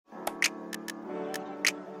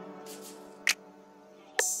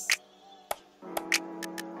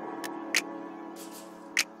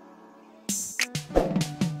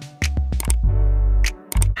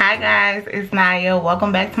Hi guys, it's Nyah.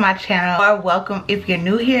 Welcome back to my channel, or welcome if you're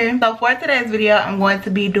new here. So for today's video, I'm going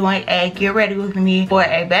to be doing a get ready with me for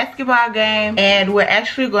a basketball game, and we're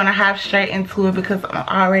actually going to hop straight into it because I'm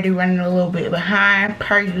already running a little bit behind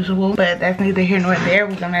per usual, but that's neither here nor there.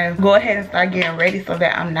 We're gonna go ahead and start getting ready so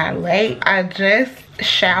that I'm not late. I just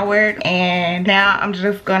showered and now I'm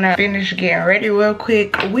just gonna finish getting ready real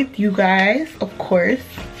quick with you guys, of course.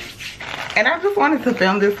 And I just wanted to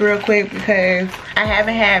film this real quick because I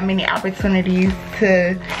haven't had many opportunities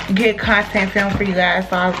to get content filmed for you guys.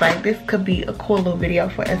 So I was like, this could be a cool little video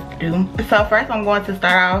for us to do. So first I'm going to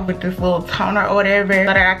start off with this little toner or whatever so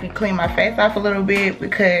that I can clean my face off a little bit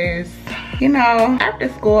because, you know, after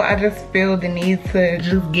school I just feel the need to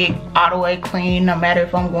just get all the way clean no matter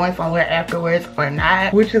if I'm going somewhere afterwards or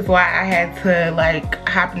not. Which is why I had to like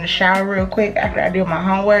hop in the shower real quick after I did my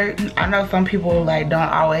homework. I know some people like don't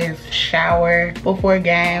always shower before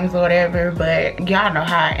games or whatever, but y'all know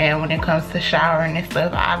how I am when it comes to showering and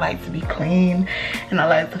stuff. I like to be clean and I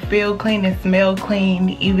like to feel clean and smell clean,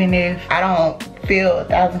 even if I don't feel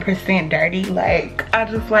 1000% dirty. Like, I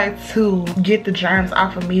just like to get the germs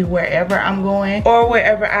off of me wherever I'm going or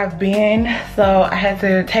wherever I've been. So I had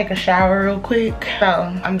to take a shower real quick,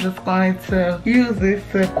 so I'm just going to use this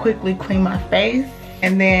to quickly clean my face,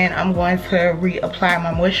 and then I'm going to reapply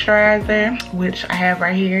my moisturizer, which I have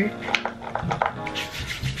right here.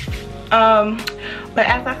 But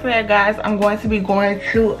as I said, guys, I'm going to be going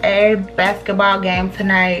to a basketball game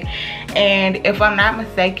tonight, and if I'm not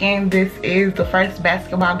mistaken, this is the first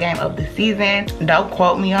basketball game of the season. Don't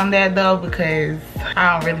quote me on that though, because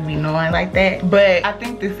I don't really be knowing like that, but I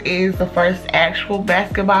think this is the first actual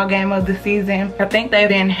basketball game of the season. I think they've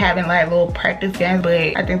been having like little practice games,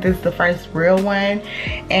 but I think this is the first real one.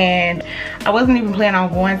 And I wasn't even planning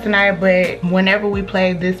on going tonight, but whenever we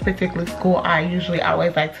play this particular school, I usually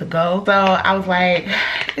always like to go. So I was like,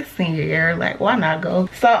 it's senior year, like why not go?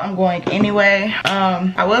 So I'm going anyway.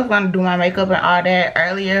 I was gonna do my makeup and all that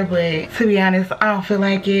earlier, but to be honest, I don't feel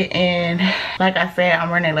like it, and like I said,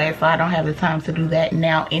 I'm running late, so I don't have the time to do that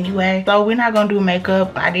now anyway. So we're not gonna do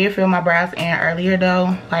makeup. I did fill my brows in earlier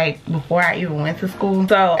though, like before I even went to school,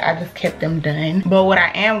 so I just kept them done. But what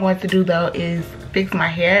I am going to do though is fix my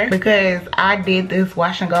hair, because I did this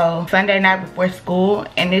wash and go Sunday night before school,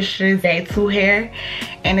 and it's just day 2 hair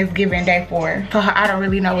and it's giving day 4. So I don't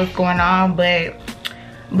really know what's going on, but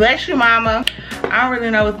bless you mama, I don't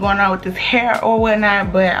really know what's going on with this hair or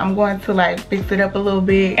whatnot, but I'm going to like fix it up a little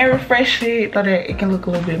bit and refresh it so that it can look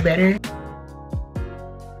a little bit better.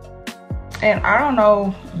 And I don't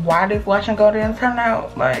know why this wash and go didn't turn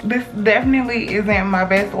out. Like, this definitely isn't my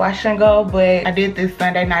best wash and go, but I did this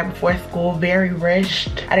Sunday night before school, very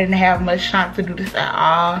rushed. I didn't have much time to do this at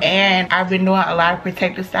all. And I've been doing a lot of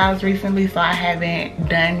protective styles recently, so I haven't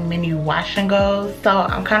done many wash and goes. So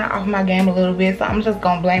I'm kind of off my game a little bit, so I'm just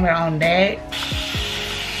gonna blame it on that.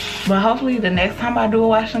 But hopefully the next time I do a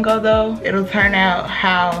wash and go though, it'll turn out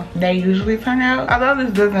how they usually turn out. Although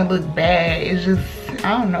this doesn't look bad, it's just,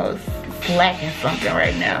 I don't know, it's lacking something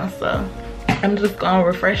right now. So I'm just gonna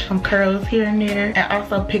refresh some curls here and there, and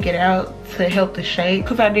also pick it out to help the shape,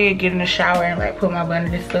 because I did get in the shower and like put my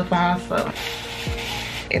blender and stuff on, so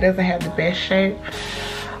it doesn't have the best shape.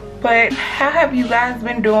 But how have you guys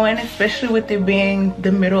been doing, especially with it being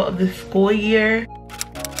the middle of the school year?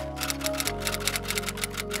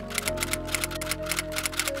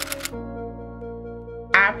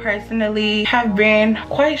 I personally have been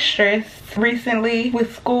quite stressed recently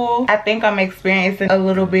with school. I think I'm experiencing a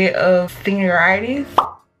little bit of senioritis,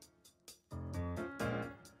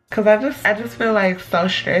 because I just feel like so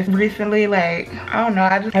stressed recently. Like, I don't know,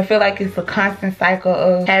 I feel like it's a constant cycle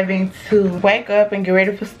of having to wake up and get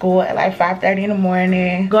ready for school at like 5:30 in the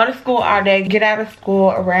morning, go to school all day, get out of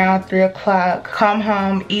school around 3 o'clock, come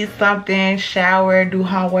home, eat something, shower, do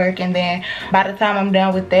homework, and then by the time I'm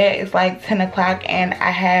done with that, it's like 10 o'clock and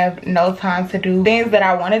I have no time to do things that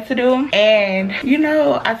I wanted to do. And you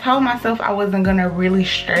know, I told myself I wasn't gonna really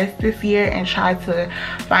stress this year and try to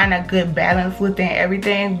find a good balance within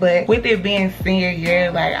everything. But with it being senior year,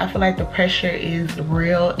 like, I feel like the pressure is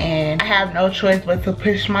real, and I have no choice but to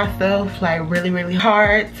push myself like really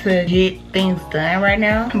hard to get things done right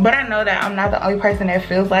now. But I know that I'm not the only person that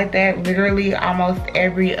feels like that. Literally almost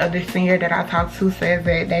every other senior that I talk to says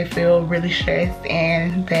that they feel really stressed,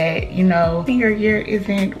 and that, you know, senior year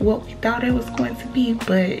isn't what we thought it was going to be.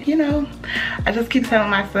 But you know, I just keep telling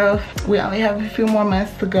myself we only have a few more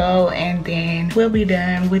months to go, and then we'll be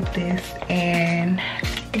done with this, and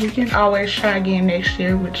we can always try again next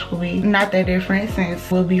year, which will be not that different since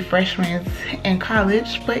we'll be freshmen in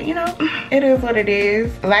college. But you know, it is what it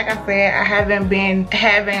is. Like I said, I haven't been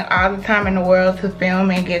having all the time in the world to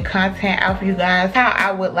film and get content out for you guys how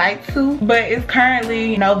I would like to, but it's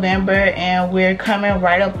currently November and we're coming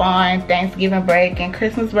right up on Thanksgiving break and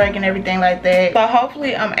Christmas break and everything like that. So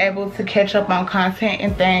hopefully I'm able to catch up on content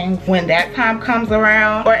and things when that time comes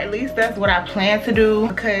around, or at least that's what I plan to do,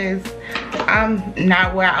 because I'm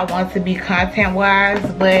not where I want to be content wise.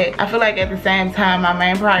 But I feel like at the same time my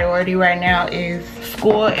main priority right now is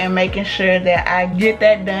school and making sure that I get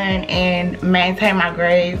that done and maintain my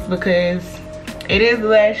grades, because it is the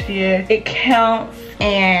last year, it counts,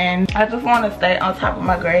 and I just want to stay on top of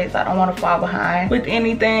my grades. I don't want to fall behind with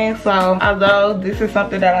anything. So although this is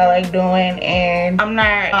something that I like doing and I'm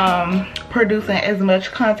not producing as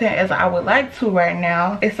much content as I would like to right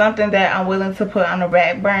now, it's something that I'm willing to put on the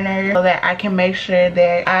back burner so that I can make sure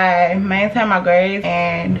that I maintain my grades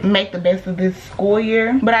and make the best of this school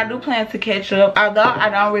year. But I do plan to catch up. Although I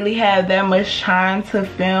don't really have that much time to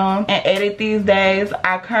film and edit these days,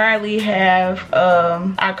 I currently have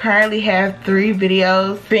 3 videos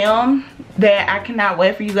filmed that I cannot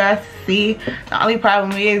wait for you guys to see. The only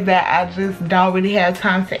problem is that I just don't really have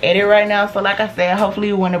time to edit right now. So like I said,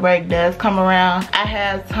 hopefully when the break does come around, I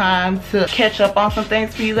have time to catch up on some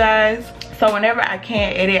things for you guys. So whenever I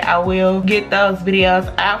can edit, I will get those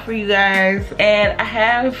videos out for you guys. And I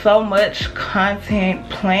have so much content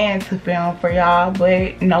planned to film for y'all,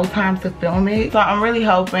 but no time to film it. So I'm really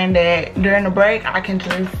hoping that during the break I can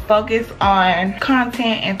just focus on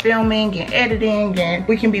content and filming and editing, and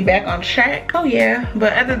we can be back on track. Oh yeah,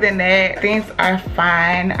 but other than that, things are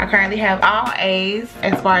fine. I currently have all A's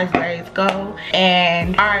as far as grades go,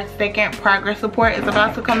 and our second progress report is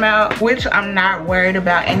about to come out, which I'm not worried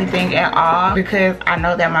about anything at all, because I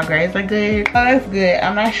know that my grades are good. So that's good.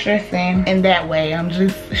 I'm not stressing in that way. I'm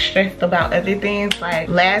just stressed about other things. Like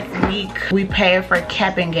last week we paid for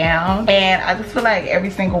cap and gown, and I just feel like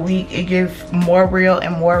every single week it gets more real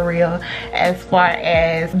and more real as far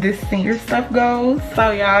as this senior stuff goes.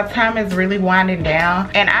 So y'all, time is really winding down,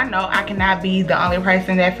 and I know I cannot be the only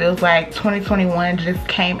person that feels like 2021 just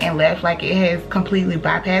came and left, like it has completely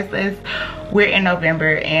bypassed us. We're in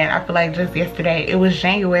November, and I feel like just yesterday it was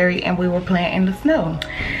January and we were playing in the snow.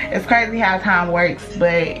 It's crazy how time works,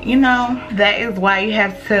 but you know, that is why you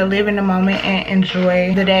have to live in the moment and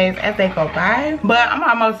enjoy the days as they go by. But I'm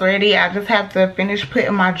almost ready. I just have to finish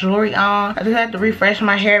putting my jewelry on. I just have to refresh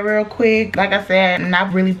my hair real quick. Like I said, I'm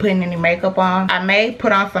not really putting any makeup on. I may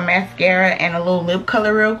put on some mascara and a little lip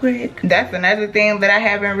color real quick. That's another thing that I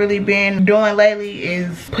haven't really been doing lately,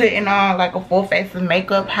 is putting on like a full face of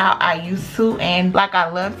makeup how I used to and like I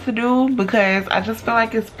love to do, because I just feel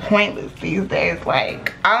like it's pointless these days.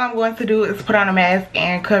 Like all I'm going to do is put on a mask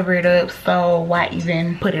and cover it up, so why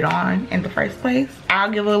even put it on in the first place? I'll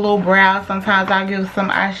give it a little brow, sometimes I'll give some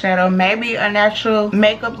eyeshadow, maybe a natural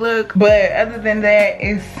makeup look, but other than that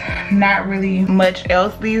it's not really much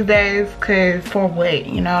else these days, because for what,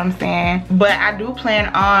 you know what I'm saying? But I do plan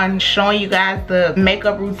on showing you guys the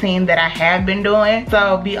makeup routine that I have been doing,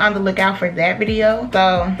 so be on the lookout for that video.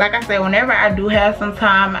 So like I said, whenever I do have some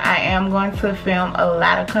time, I am going to film a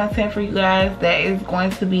lot of content for you guys. That is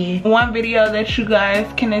going to be one video that you guys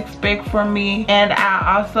can expect from me, and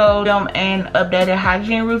I also film an updated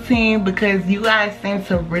hygiene routine because you guys seem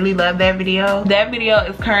to really love that video. That video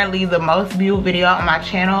is currently the most viewed video on my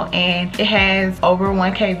channel, and it has over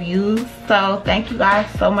 1K views. So thank you guys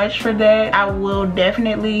so much for that. I will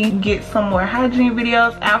definitely get some more hygiene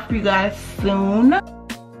videos out for you guys soon.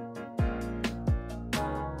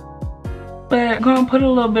 But I'm gonna put a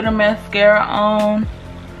little bit of mascara on.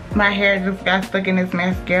 My hair just got stuck in this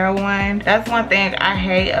mascara wand. That's one thing I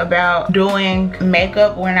hate about doing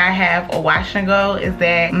makeup when I have a wash and go, is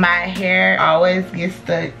that my hair always gets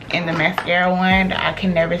stuck in the mascara wand. I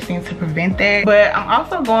can never seem to prevent that. But I'm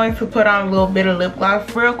also going to put on a little bit of lip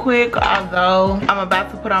gloss real quick, although I'm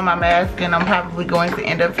about to put on my mask and I'm probably going to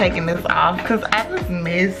end up taking this off because I just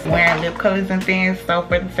miss wearing lip colors and things. So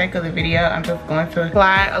for the sake of the video, I'm just going to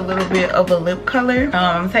apply a little bit of a lip color.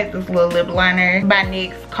 I'm gonna take this little lip liner by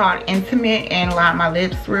NYX called Intimate and line my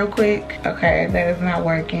lips real quick. Okay, that is not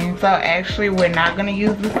working. So actually we're not gonna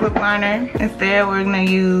use this lip liner. Instead we're gonna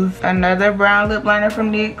use another brown lip liner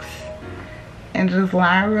from NYX and just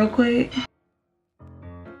line real quick.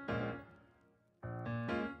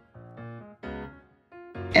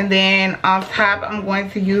 And then on top I'm going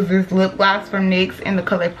to use this lip gloss from NYX in the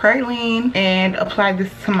color Praline and apply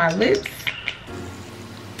this to my lips.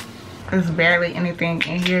 There's barely anything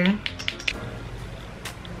in here.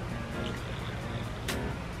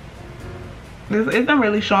 This isn't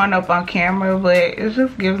really showing up on camera, but it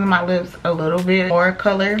just gives my lips a little bit more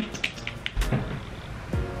color.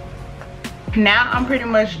 Now I'm pretty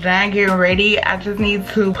much done getting ready. I just need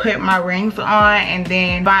to put my rings on and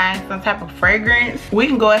then find some type of fragrance. We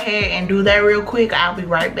can go ahead and do that real quick. I'll be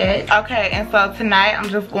right back. Okay, and so tonight I'm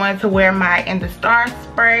just going to wear my In the Star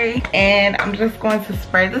spray, and I'm just going to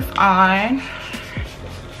spray this on.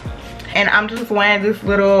 And I'm just wearing this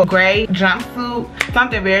little gray jumpsuit,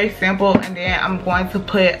 something very simple, and then I'm going to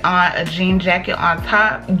put on a jean jacket on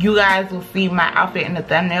top. You guys will see my outfit in the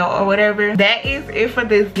thumbnail or whatever. That is it for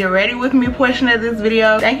this get ready with me portion of this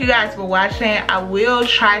video. Thank you guys for watching. I will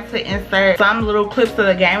try to insert some little clips of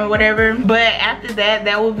the game or whatever, but after that,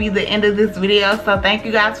 that will be the end of this video. So thank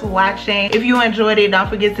you guys for watching. If you enjoyed it, don't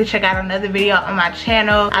forget to check out another video on my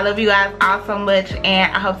channel. I love you guys all so much,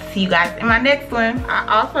 and I hope to see you guys in my next one.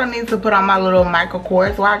 I also need to put on my little Michael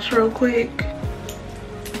Kors watch real quick.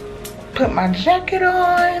 Put my jacket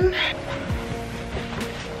on.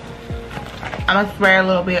 I'm gonna spray a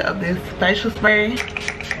little bit of this facial spray,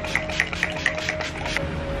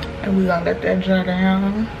 and we're gonna let that dry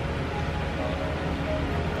down.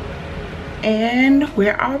 And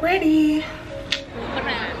we're all ready.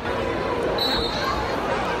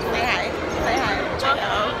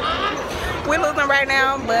 We're losing right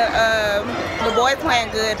now, but the boys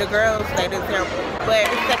playing good. The girls, they did terrible. But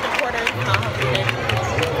it's second quarter, so hopefully they do.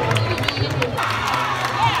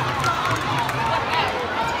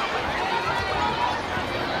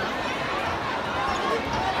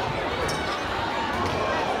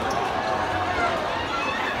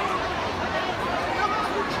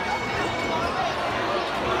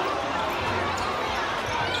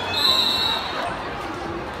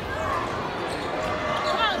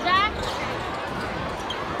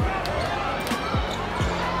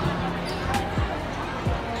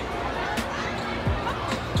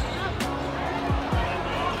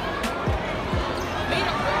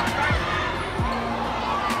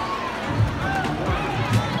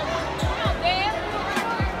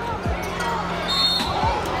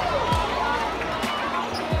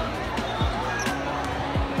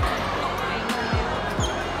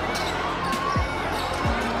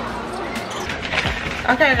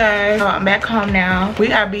 Okay guys, so I'm back home now. We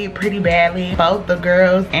got beat pretty badly. Both the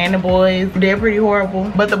girls and the boys did pretty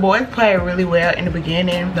horrible, but the boys played really well in the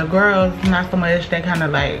beginning. The girls not so much. They kind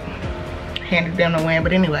of like handed them the win,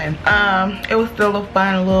 but anyway, it was still a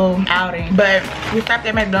fun little outing. But we stopped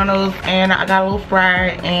at McDonald's and I got a little fry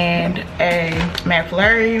and a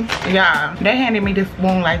McFlurry. Yeah, they handed me this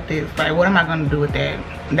spoon like this. Like, what am I gonna do with that?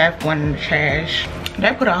 That's going in the trash.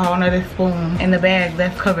 They put a whole nother spoon in the bag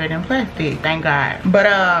that's covered in plastic, thank God. But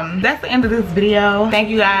that's the end of this video. Thank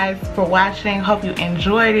you guys for watching. Hope you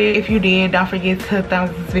enjoyed it. If you did, don't forget to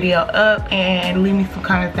thumbs this video up and leave me some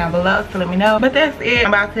comments down below to let me know. But that's it.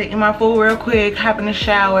 I'm about to eat my food real quick, hop in the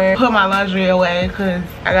shower, put my laundry away because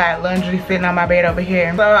I got laundry sitting on my bed over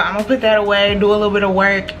here. So I'm gonna put that away, do a little bit of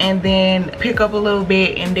work, and then pick up a little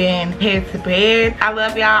bit and then head to bed. I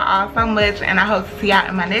love y'all all so much, and I hope to see y'all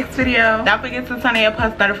in my next video. Don't forget to turn on your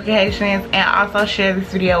post notifications and also share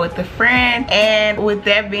this video with a friend. And with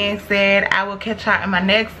that being said, I will catch y'all in my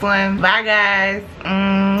next one. Bye guys.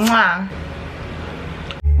 Mwah.